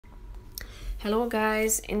Hello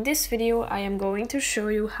guys, in this video I am going to show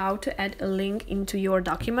you how to add a link into your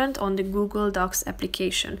document on the Google Docs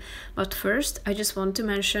application. But first I just want to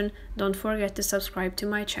mention, don't forget to subscribe to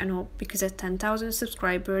my channel, because at 10,000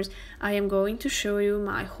 subscribers I am going to show you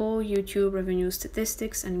my whole YouTube revenue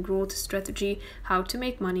statistics and growth strategy, how to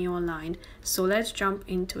make money online. So let's jump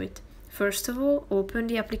into it. First of all, open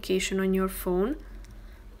the application on your phone.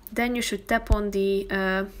 Then you should tap on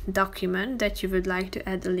the document that you would like to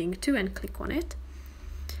add a link to and click on it.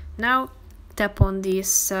 Now tap on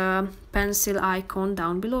this pencil icon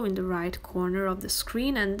down below in the right corner of the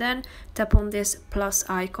screen, and then tap on this plus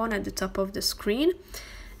icon at the top of the screen,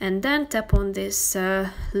 and then tap on this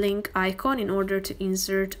link icon in order to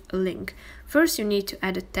insert a link. First you need to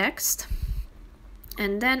add a text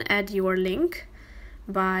and then add your link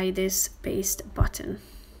by this paste button.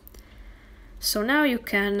 So now you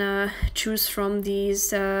can choose from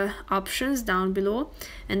these options down below,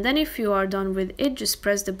 and then if you are done with it, just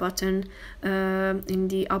press the button in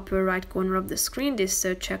the upper right corner of the screen, this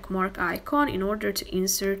check mark icon, in order to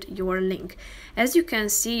insert your link. As you can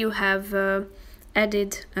see, you have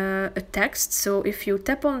added a text, so if you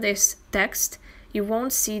tap on this text you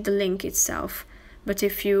won't see the link itself, but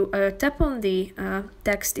if you tap on the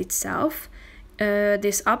text itself,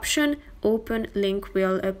 this option open link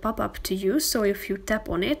will pop up to you. So if you tap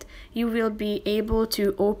on it, you will be able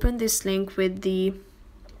to open this link with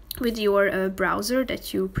your browser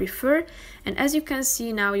that you prefer, and as you can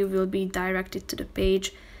see now, you will be directed to the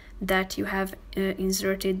page that you have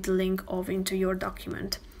inserted the link of into your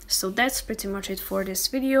document. So that's pretty much it for this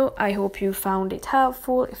video. I hope you found it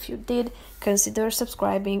helpful. If you did, consider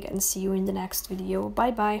subscribing, and see you in the next video.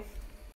 Bye bye.